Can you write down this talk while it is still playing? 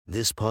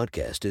This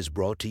podcast is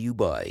brought to you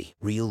by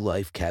Real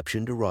Life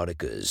Captioned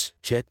Eroticas.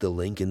 Check the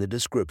link in the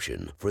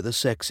description for the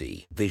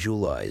sexy,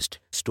 visualized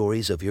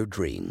stories of your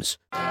dreams.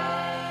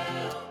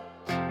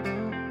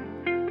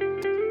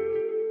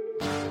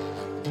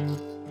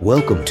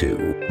 Welcome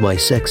to My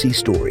Sexy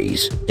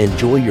Stories.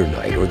 Enjoy your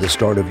night or the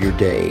start of your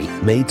day,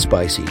 made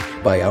spicy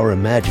by our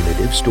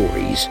imaginative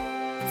stories.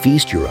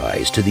 Feast your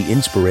eyes to the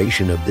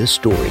inspiration of this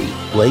story,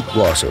 Blake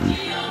Blossom.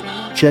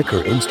 Check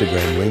her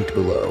Instagram linked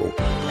below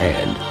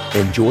and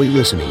enjoy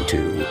listening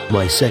to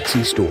My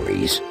Sexy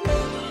Stories.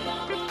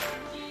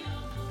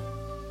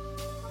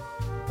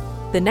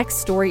 The next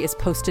story is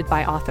posted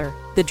by author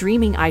The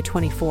Dreaming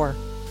I-24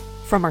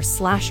 from our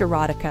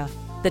 /erotica.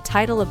 The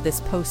title of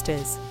this post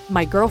is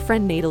My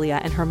Girlfriend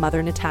Natalia and Her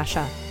Mother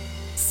Natasha.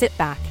 Sit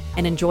back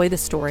and enjoy the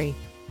story.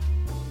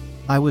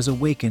 I was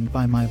awakened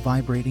by my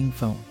vibrating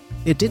phone.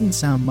 It didn't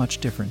sound much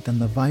different than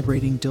the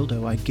vibrating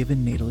dildo I'd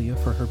given Natalia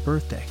for her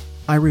birthday.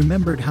 I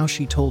remembered how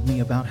she told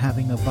me about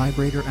having a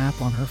vibrator app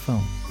on her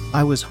phone.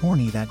 I was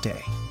horny that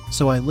day,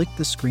 so I licked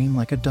the screen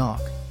like a dog.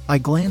 I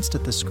glanced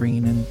at the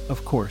screen and,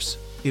 of course,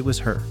 it was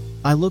her.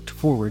 I looked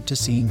forward to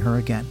seeing her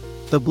again.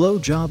 The blow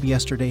job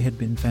yesterday had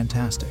been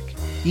fantastic,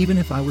 even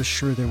if I was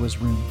sure there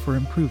was room for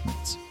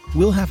improvements.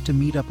 We'll have to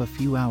meet up a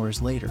few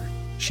hours later.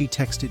 She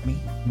texted me.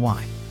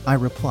 Why? I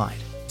replied.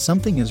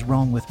 Something is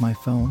wrong with my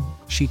phone,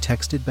 she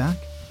texted back.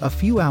 A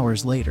few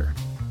hours later.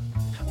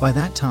 By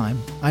that time,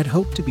 I'd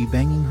hoped to be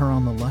banging her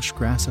on the lush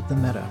grass of the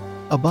meadow.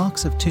 A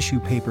box of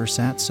tissue paper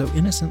sat so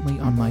innocently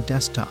on my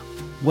desktop.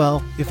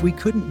 Well, if we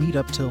couldn't meet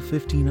up till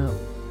 15:00,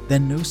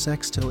 then no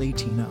sex till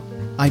 18:00.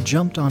 I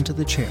jumped onto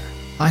the chair.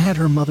 I had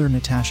her mother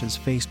Natasha's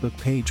Facebook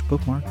page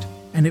bookmarked,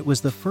 and it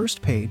was the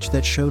first page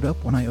that showed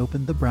up when I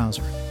opened the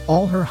browser.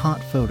 All her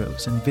hot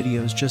photos and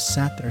videos just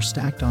sat there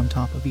stacked on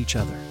top of each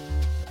other,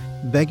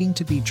 begging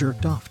to be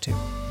jerked off to.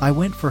 I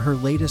went for her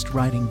latest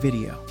riding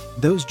video.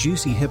 Those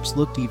juicy hips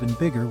looked even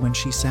bigger when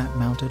she sat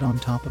mounted on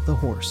top of the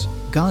horse.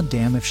 God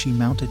damn if she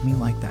mounted me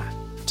like that.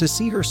 To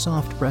see her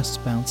soft breasts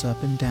bounce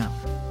up and down.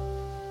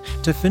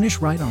 To finish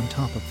right on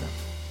top of them.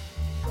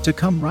 To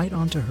come right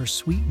onto her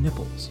sweet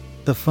nipples.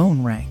 The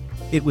phone rang.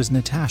 It was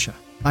Natasha.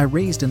 I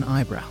raised an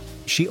eyebrow.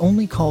 She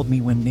only called me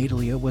when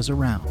Natalia was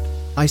around.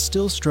 I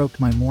still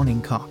stroked my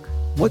morning cock.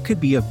 What could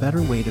be a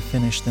better way to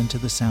finish than to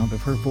the sound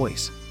of her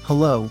voice?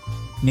 Hello?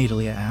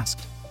 Natalia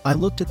asked. I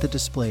looked at the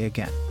display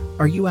again.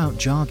 Are you out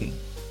jogging?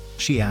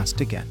 She asked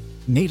again.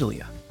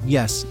 Natalia.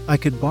 Yes, I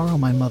could borrow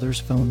my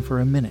mother's phone for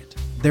a minute.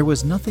 There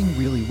was nothing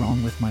really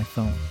wrong with my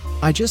phone.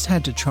 I just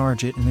had to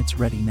charge it and it's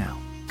ready now.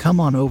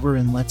 Come on over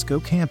and let's go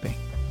camping.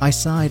 I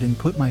sighed and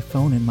put my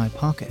phone in my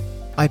pocket.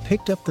 I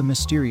picked up the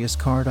mysterious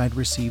card I'd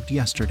received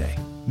yesterday.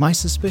 My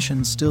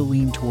suspicions still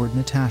leaned toward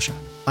Natasha.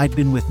 I'd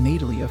been with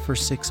Natalia for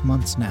 6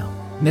 months now.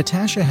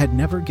 Natasha had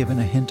never given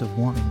a hint of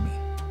wanting me,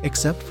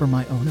 except for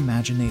my own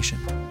imagination.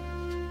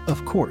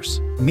 Of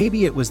course,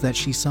 maybe it was that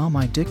she saw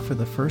my dick for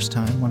the first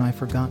time when I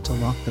forgot to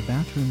lock the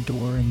bathroom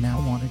door and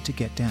now wanted to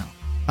get down.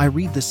 I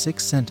read the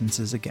 6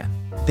 sentences again.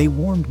 They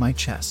warmed my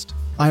chest.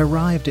 I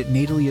arrived at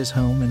Natalia's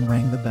home and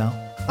rang the bell.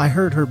 I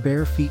heard her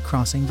bare feet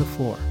crossing the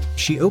floor.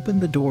 She opened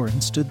the door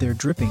and stood there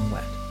dripping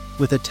wet,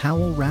 with a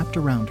towel wrapped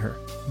around her.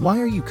 Why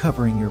are you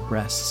covering your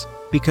breasts?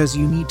 Because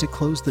you need to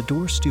close the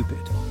door,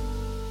 stupid.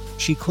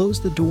 She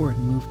closed the door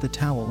and moved the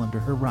towel under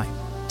her right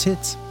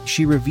tits.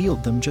 She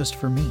revealed them just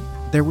for me.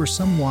 There were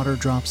some water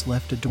drops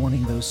left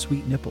adorning those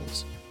sweet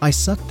nipples. I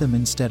sucked them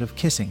instead of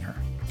kissing her.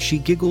 She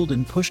giggled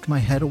and pushed my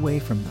head away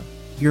from them.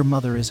 Your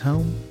mother is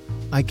home?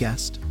 I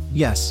guessed.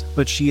 Yes,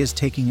 but she is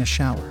taking a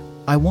shower.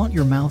 I want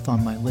your mouth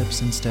on my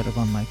lips instead of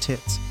on my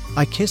tits.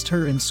 I kissed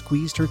her and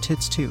squeezed her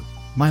tits too.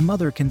 My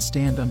mother can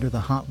stand under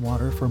the hot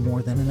water for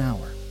more than an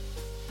hour.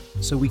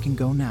 So we can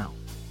go now.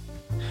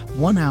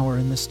 1 hour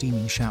in the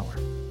steaming shower.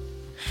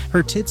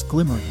 Her tits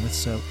glimmering with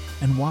soap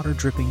and water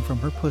dripping from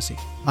her pussy.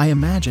 I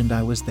imagined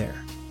I was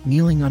there,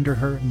 kneeling under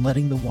her and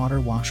letting the water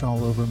wash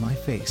all over my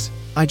face.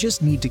 I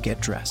just need to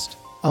get dressed.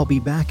 I'll be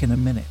back in a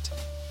minute.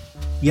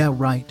 Yeah,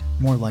 right,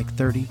 more like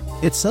 30.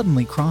 It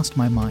suddenly crossed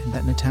my mind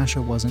that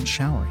Natasha wasn't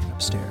showering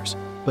upstairs,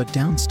 but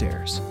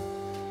downstairs,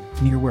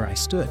 near where I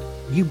stood.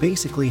 You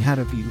basically had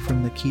a view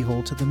from the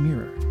keyhole to the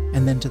mirror,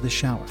 and then to the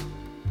shower.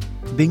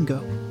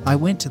 Bingo. I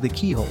went to the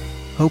keyhole,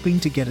 hoping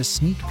to get a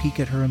sneak peek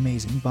at her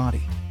amazing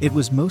body. It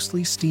was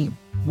mostly steam.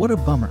 What a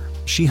bummer.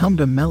 She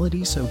hummed a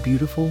melody so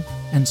beautiful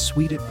and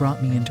sweet it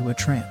brought me into a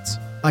trance.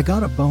 I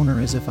got a boner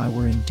as if I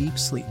were in deep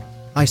sleep.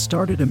 I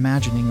started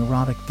imagining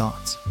erotic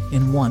thoughts.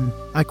 In one,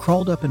 I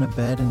crawled up in a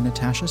bed and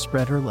Natasha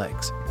spread her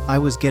legs. I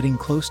was getting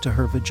close to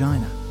her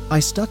vagina. I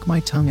stuck my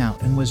tongue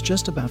out and was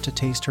just about to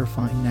taste her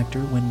fine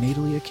nectar when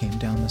Natalia came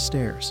down the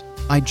stairs.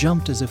 I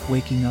jumped as if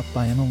waking up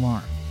by an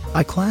alarm.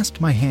 I clasped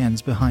my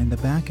hands behind the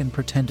back and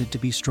pretended to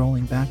be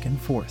strolling back and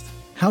forth.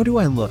 How do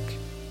I look?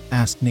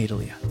 Asked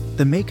Natalia.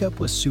 The makeup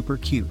was super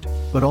cute,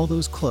 but all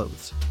those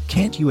clothes.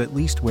 Can't you at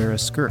least wear a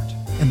skirt?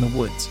 In the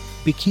woods.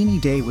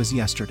 Bikini day was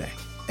yesterday.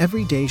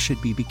 Every day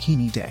should be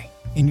bikini day.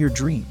 In your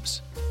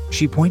dreams.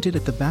 She pointed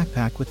at the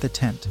backpack with the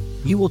tent.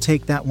 You will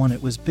take that one.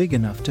 It was big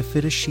enough to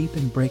fit a sheep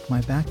and break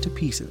my back to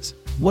pieces.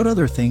 What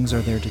other things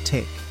are there to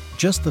take?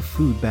 Just the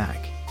food bag.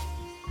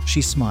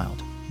 She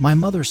smiled. My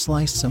mother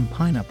sliced some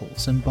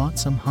pineapples and bought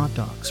some hot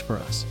dogs for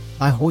us.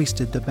 I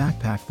hoisted the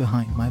backpack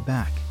behind my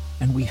back,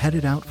 and we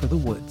headed out for the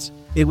woods.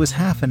 It was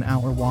half an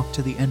hour walk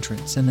to the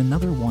entrance and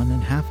another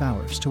 1.5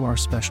 hours to our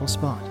special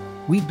spot.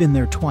 We'd been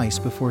there twice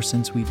before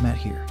since we'd met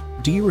here.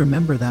 Do you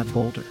remember that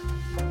boulder?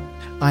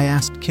 I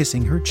asked,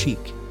 kissing her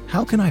cheek.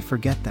 How can I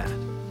forget that?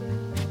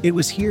 It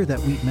was here that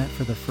we'd met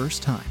for the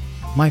first time.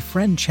 My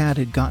friend Chad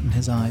had gotten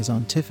his eyes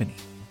on Tiffany,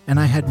 and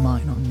I had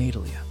mine on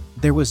Natalia.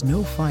 There was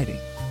no fighting,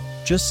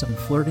 just some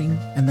flirting,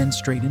 and then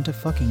straight into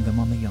fucking them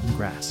on the young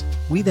grass.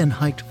 We then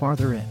hiked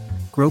farther in,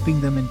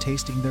 groping them and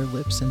tasting their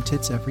lips and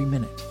tits every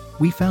minute.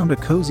 We found a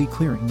cozy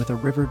clearing with a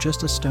river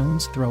just a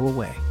stone's throw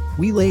away.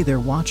 We lay there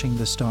watching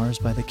the stars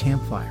by the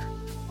campfire,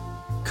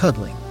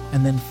 cuddling,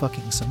 and then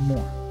fucking some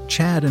more.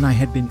 Chad and I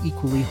had been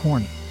equally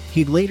horny.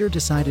 He'd later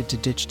decided to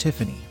ditch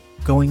Tiffany,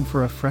 going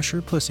for a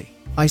fresher pussy.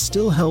 I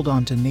still held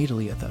on to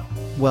Natalia though.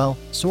 Well,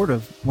 sort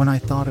of, when I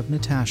thought of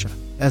Natasha.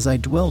 As I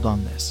dwelled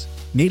on this,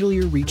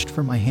 Natalia reached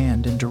for my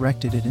hand and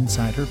directed it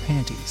inside her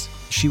panties.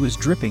 She was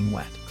dripping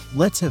wet.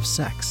 Let's have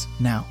sex,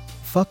 now.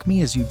 Fuck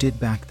me as you did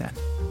back then.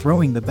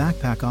 Throwing the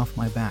backpack off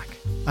my back,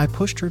 I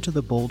pushed her to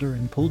the boulder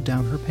and pulled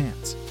down her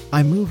pants.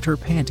 I moved her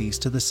panties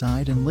to the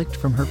side and licked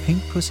from her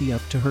pink pussy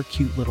up to her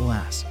cute little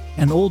ass.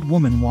 An old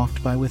woman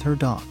walked by with her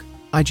dog.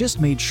 I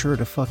just made sure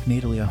to fuck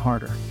Natalia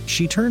harder.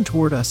 She turned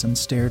toward us and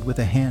stared with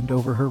a hand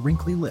over her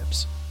wrinkly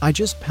lips. I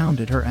just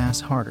pounded her ass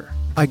harder.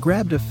 I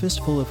grabbed a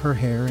fistful of her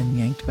hair and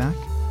yanked back.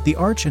 The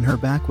arch in her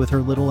back with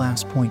her little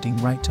ass pointing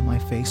right to my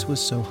face was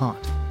so hot.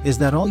 Is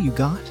that all you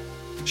got?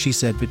 She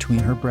said between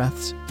her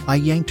breaths. I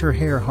yanked her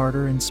hair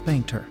harder and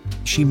spanked her.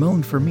 She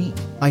moaned for me.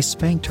 I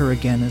spanked her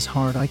again as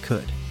hard I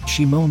could.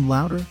 She moaned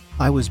louder.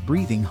 I was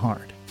breathing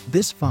hard.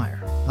 This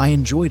fire, I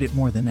enjoyed it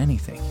more than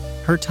anything.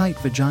 Her tight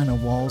vagina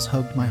walls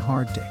hugged my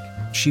hard dick.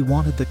 She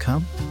wanted the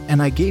cum,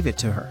 and I gave it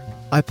to her.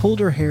 I pulled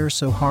her hair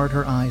so hard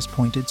her eyes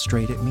pointed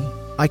straight at me.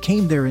 I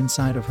came there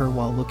inside of her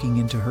while looking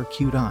into her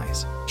cute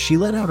eyes. She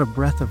let out a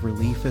breath of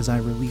relief as I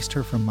released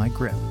her from my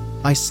grip.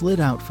 I slid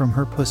out from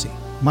her pussy.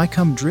 My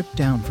cum dripped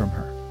down from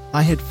her.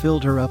 I had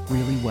filled her up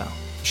really well.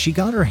 She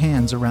got her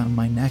hands around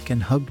my neck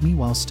and hugged me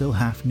while still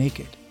half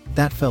naked.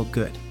 That felt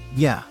good.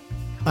 Yeah.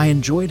 I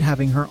enjoyed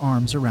having her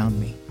arms around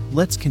me.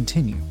 Let's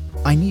continue.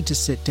 I need to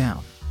sit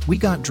down. We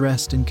got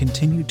dressed and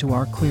continued to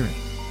our clearing.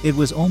 It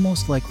was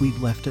almost like we'd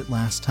left it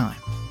last time.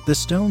 The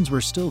stones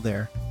were still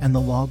there, and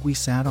the log we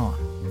sat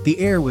on. The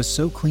air was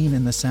so clean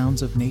and the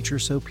sounds of nature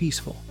so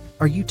peaceful.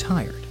 Are you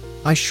tired?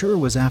 I sure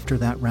was after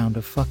that round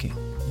of fucking.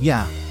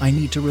 Yeah, I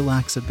need to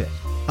relax a bit.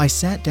 I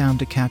sat down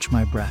to catch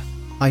my breath.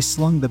 I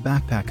slung the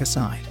backpack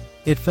aside.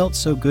 It felt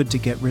so good to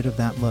get rid of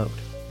that load.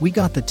 We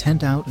got the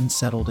tent out and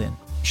settled in.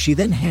 She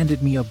then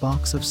handed me a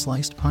box of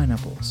sliced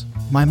pineapples.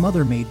 My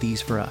mother made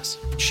these for us.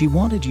 She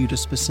wanted you to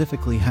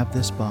specifically have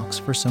this box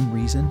for some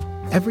reason.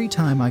 Every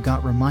time I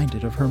got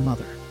reminded of her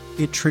mother,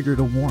 it triggered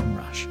a warm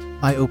rush.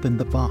 I opened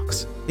the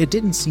box. It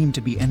didn't seem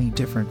to be any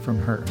different from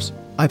hers.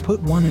 I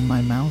put one in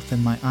my mouth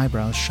and my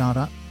eyebrows shot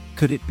up.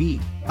 Could it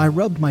be? I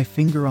rubbed my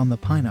finger on the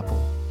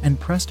pineapple and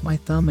pressed my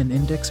thumb and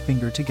index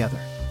finger together.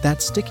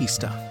 That sticky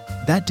stuff,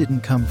 that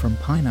didn't come from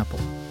pineapple.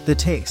 The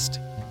taste.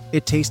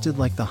 It tasted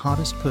like the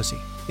hottest pussy.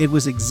 It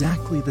was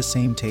exactly the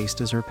same taste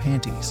as her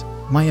panties.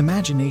 My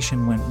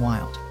imagination went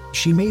wild.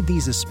 She made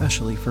these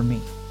especially for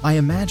me. I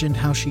imagined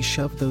how she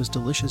shoved those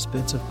delicious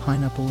bits of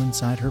pineapple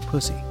inside her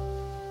pussy,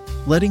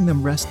 letting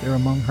them rest there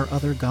among her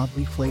other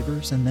godly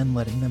flavors and then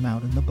letting them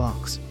out in the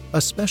box.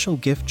 A special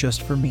gift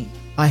just for me.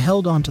 I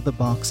held onto the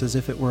box as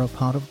if it were a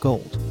pot of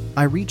gold.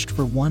 I reached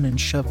for one and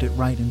shoved it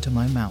right into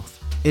my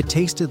mouth. It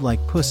tasted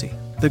like pussy.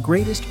 The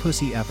greatest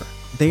pussy ever.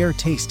 They are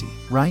tasty,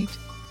 right?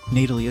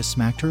 Natalia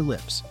smacked her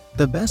lips.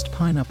 The best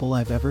pineapple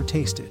I've ever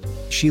tasted.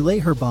 She lay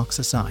her box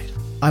aside.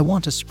 I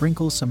want to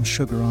sprinkle some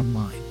sugar on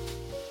mine.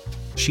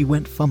 She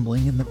went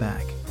fumbling in the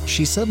bag.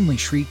 She suddenly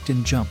shrieked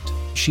and jumped.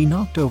 She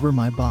knocked over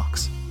my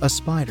box. A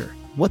spider.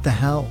 What the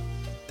hell?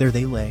 There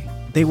they lay.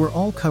 They were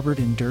all covered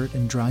in dirt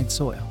and dried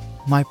soil.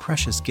 My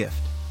precious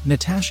gift.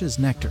 Natasha's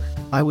nectar.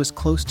 I was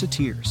close to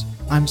tears.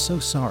 I'm so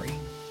sorry.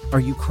 Are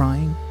you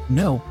crying?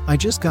 No, I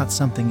just got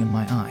something in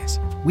my eyes.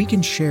 We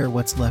can share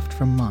what's left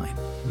from mine.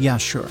 Yeah,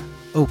 sure.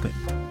 Open.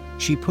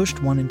 She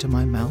pushed one into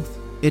my mouth.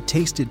 It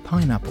tasted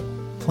pineapple.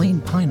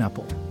 Plain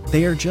pineapple.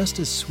 They are just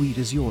as sweet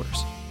as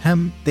yours.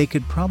 They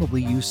could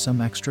probably use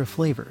some extra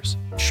flavors.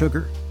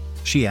 Sugar?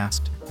 She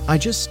asked. I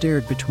just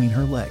stared between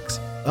her legs.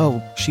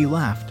 Oh, she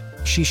laughed.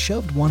 She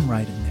shoved one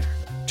right in there,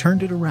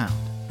 turned it around,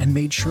 and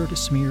made sure to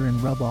smear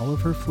and rub all of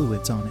her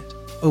fluids on it.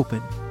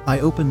 Open. I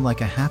opened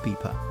like a happy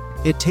pup.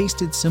 It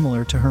tasted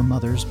similar to her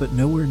mother's but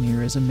nowhere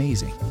near as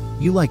amazing.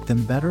 You like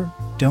them better,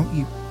 don't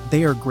you?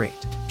 They are great.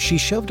 She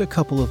shoved a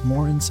couple of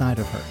more inside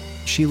of her.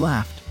 She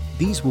laughed.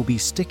 These will be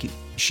sticky.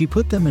 She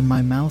put them in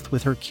my mouth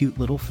with her cute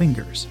little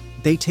fingers.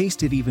 They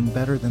tasted even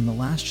better than the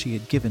last she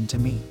had given to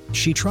me.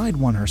 She tried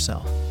one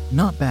herself.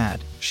 Not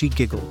bad, she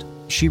giggled.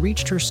 She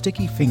reached her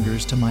sticky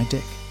fingers to my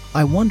dick.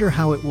 I wonder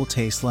how it will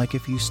taste like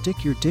if you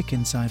stick your dick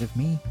inside of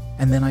me,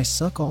 and then I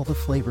suck all the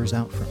flavors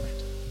out from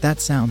it. That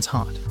sounds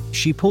hot.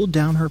 She pulled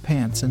down her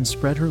pants and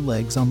spread her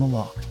legs on the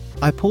log.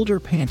 I pulled her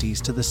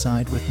panties to the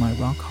side with my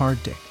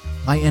rock-hard dick.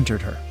 I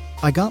entered her.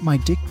 I got my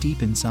dick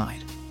deep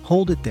inside.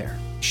 Hold it there.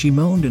 She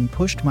moaned and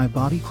pushed my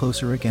body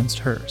closer against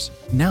hers.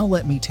 Now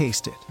let me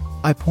taste it.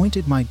 I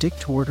pointed my dick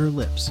toward her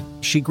lips.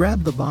 She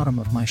grabbed the bottom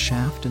of my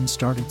shaft and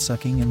started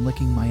sucking and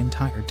licking my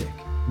entire dick.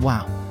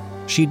 Wow.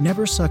 She'd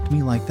never sucked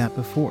me like that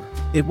before.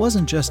 It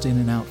wasn't just in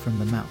and out from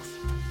the mouth,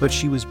 but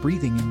she was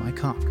breathing in my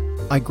cock.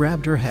 I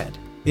grabbed her head.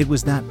 It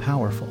was that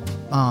powerful.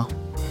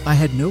 I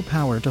had no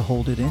power to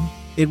hold it in.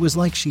 It was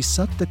like she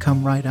sucked the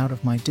cum right out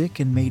of my dick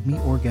and made me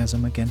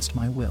orgasm against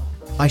my will.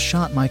 I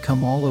shot my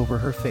cum all over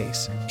her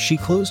face. She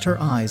closed her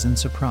eyes in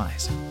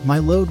surprise. My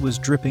load was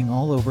dripping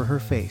all over her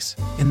face,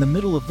 in the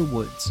middle of the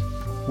woods.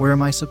 Where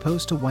am I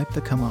supposed to wipe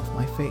the cum off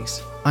my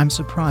face? I'm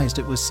surprised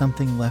it was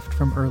something left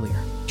from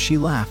earlier. She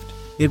laughed.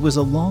 It was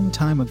a long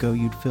time ago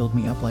you'd filled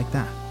me up like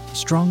that.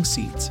 Strong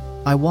seats.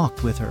 I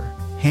walked with her,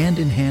 hand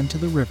in hand to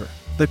the river.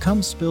 The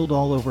cum spilled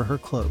all over her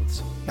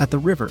clothes. At the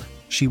river,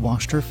 she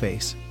washed her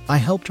face. I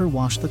helped her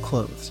wash the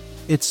clothes.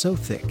 It's so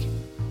thick.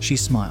 She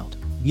smiled.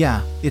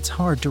 Yeah, it's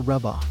hard to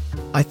rub off.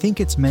 I think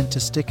it's meant to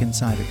stick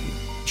inside of you.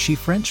 She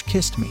French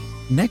kissed me.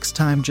 Next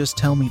time just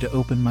tell me to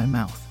open my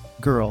mouth.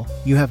 Girl,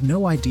 you have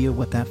no idea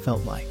what that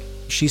felt like.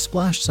 She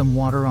splashed some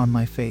water on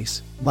my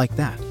face, like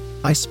that.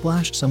 I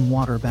splashed some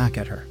water back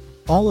at her.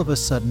 All of a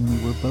sudden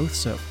we were both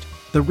soaked.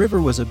 The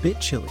river was a bit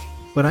chilly,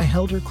 but I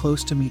held her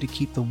close to me to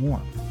keep the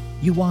warmth.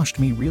 You washed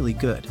me really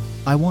good.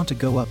 I want to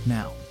go up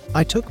now.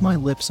 I took my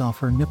lips off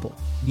her nipple.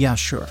 Yeah,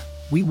 sure.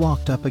 We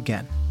walked up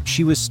again.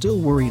 She was still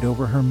worried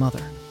over her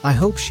mother. I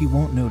hope she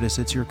won't notice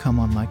it's your cum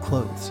on my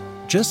clothes.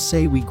 Just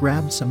say we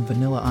grabbed some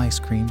vanilla ice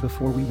cream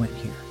before we went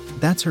here.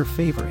 That's her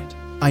favorite.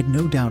 I'd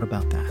no doubt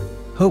about that.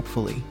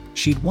 Hopefully,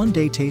 she'd one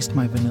day taste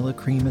my vanilla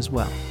cream as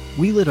well.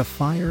 We lit a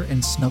fire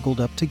and snuggled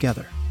up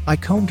together. I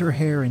combed her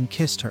hair and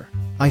kissed her.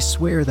 I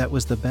swear that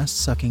was the best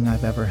sucking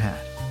I've ever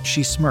had.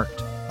 She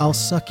smirked. I'll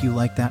suck you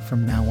like that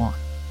from now on.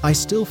 I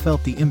still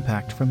felt the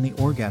impact from the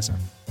orgasm,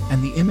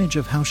 and the image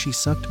of how she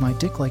sucked my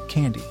dick like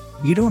candy.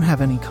 You don't have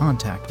any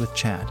contact with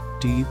Chad,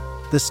 do you?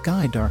 The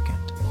sky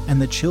darkened,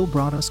 and the chill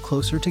brought us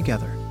closer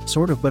together,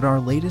 sort of, but our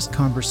latest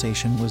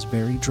conversation was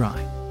very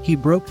dry. He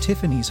broke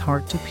Tiffany's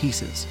heart to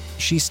pieces.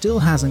 She still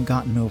hasn't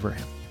gotten over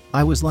him.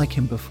 I was like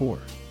him before,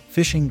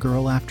 fishing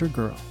girl after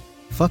girl,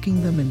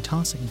 fucking them and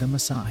tossing them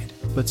aside,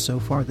 but so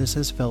far this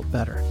has felt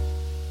better.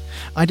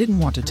 I didn't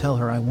want to tell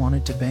her I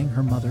wanted to bang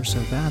her mother so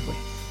badly,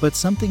 but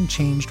something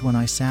changed when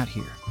I sat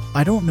here.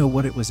 I don't know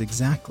what it was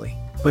exactly,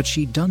 but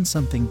she'd done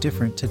something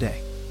different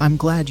today. I'm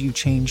glad you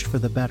changed for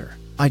the better.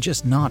 I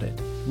just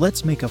nodded.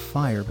 Let's make a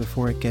fire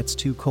before it gets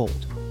too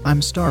cold.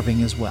 I'm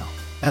starving as well.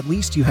 At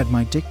least you had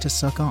my dick to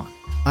suck on.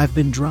 I've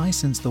been dry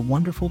since the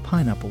wonderful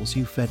pineapples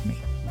you fed me.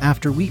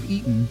 After we've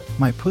eaten,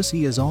 my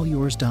pussy is all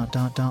yours ...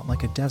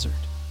 like a desert.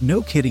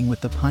 No kidding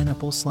with the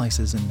pineapple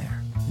slices in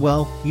there.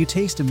 Well, you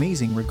taste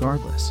amazing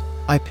regardless.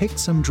 I picked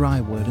some dry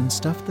wood and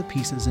stuffed the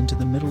pieces into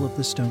the middle of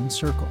the stone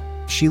circle.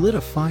 She lit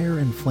a fire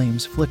and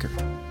flames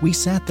flickered. We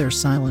sat there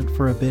silent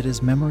for a bit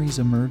as memories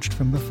emerged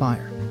from the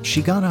fire.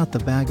 She got out the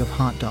bag of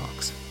hot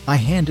dogs. I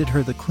handed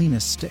her the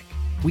cleanest stick.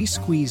 We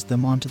squeezed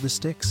them onto the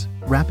sticks,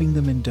 wrapping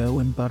them in dough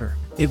and butter.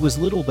 It was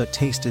little but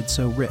tasted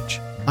so rich.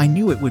 I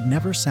knew it would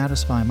never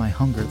satisfy my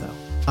hunger though.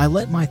 I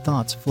let my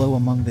thoughts flow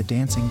among the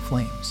dancing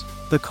flames.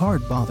 The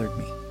card bothered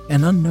me.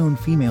 An unknown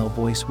female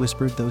voice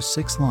whispered those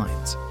 6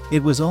 lines.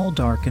 It was all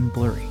dark and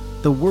blurry.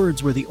 The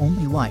words were the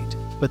only light,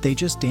 but they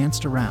just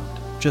danced around,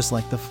 just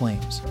like the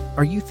flames.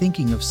 Are you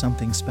thinking of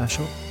something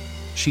special?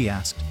 She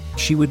asked.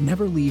 She would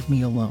never leave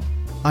me alone.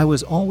 I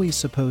was always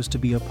supposed to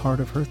be a part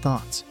of her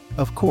thoughts.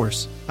 Of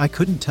course, I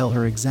couldn't tell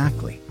her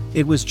exactly.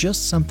 It was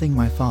just something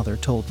my father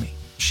told me.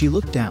 She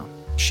looked down.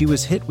 She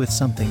was hit with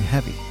something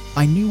heavy.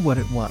 I knew what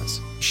it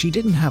was. She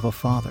didn't have a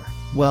father.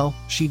 Well,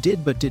 she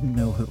did but didn't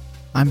know who.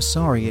 I'm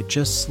sorry, it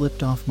just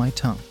slipped off my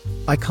tongue.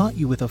 I caught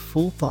you with a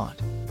full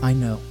thought. I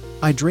know.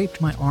 I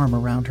draped my arm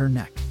around her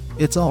neck.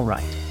 It's all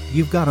right.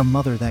 You've got a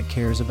mother that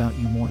cares about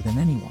you more than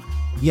anyone.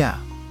 Yeah.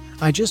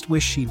 I just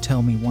wish she'd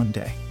tell me one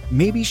day.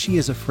 Maybe she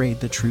is afraid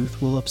the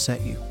truth will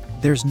upset you.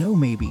 There's no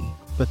maybe,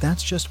 but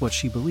that's just what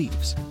she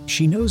believes.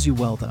 She knows you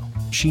well though.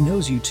 She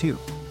knows you too.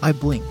 I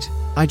blinked.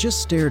 I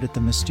just stared at the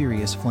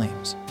mysterious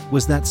flames.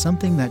 Was that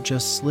something that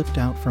just slipped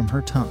out from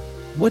her tongue?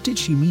 What did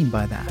she mean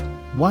by that?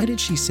 Why did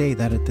she say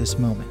that at this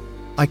moment?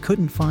 I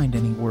couldn't find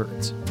any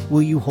words.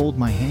 Will you hold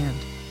my hand?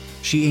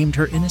 She aimed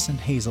her innocent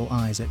hazel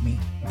eyes at me.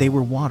 They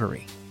were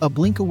watery, a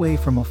blink away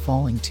from a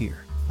falling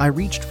tear. I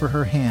reached for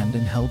her hand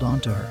and held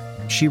onto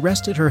her. She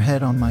rested her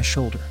head on my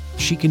shoulder.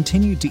 She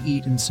continued to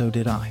eat and so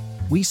did I.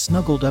 We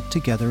snuggled up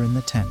together in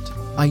the tent.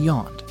 I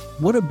yawned.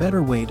 What a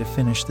better way to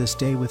finish this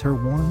day with her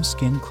warm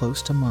skin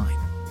close to mine.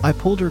 I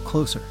pulled her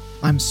closer.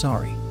 I'm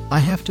sorry. I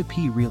have to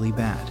pee really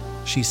bad,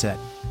 she said.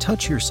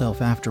 Touch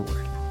yourself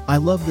afterward. I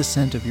love the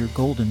scent of your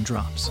golden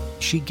drops.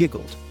 She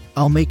giggled.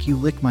 I'll make you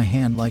lick my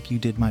hand like you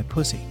did my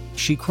pussy.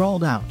 She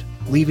crawled out,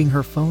 leaving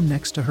her phone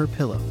next to her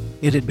pillow.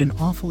 It had been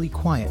awfully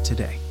quiet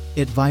today.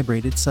 It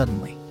vibrated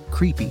suddenly.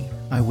 Creepy,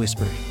 I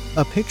whispered.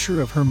 A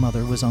picture of her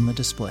mother was on the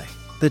display.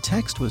 The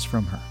text was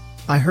from her.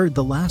 I heard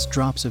the last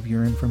drops of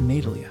urine from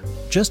Natalia.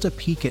 Just a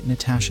peek at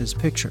Natasha's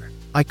picture.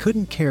 I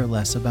couldn't care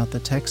less about the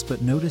text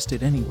but noticed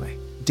it anyway.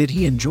 Did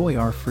he enjoy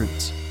our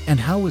fruits? And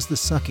how was the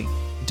sucking?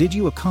 Did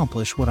you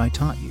accomplish what I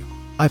taught you?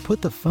 I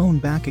put the phone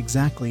back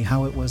exactly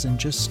how it was and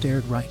just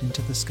stared right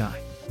into the sky.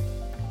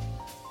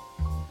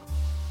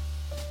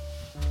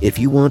 If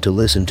you want to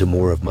listen to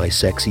more of my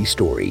sexy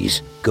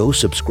stories, go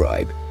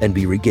subscribe and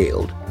be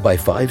regaled by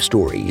 5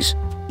 stories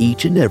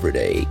each and every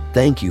day.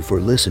 Thank you for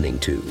listening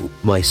to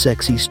My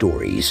Sexy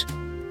Stories.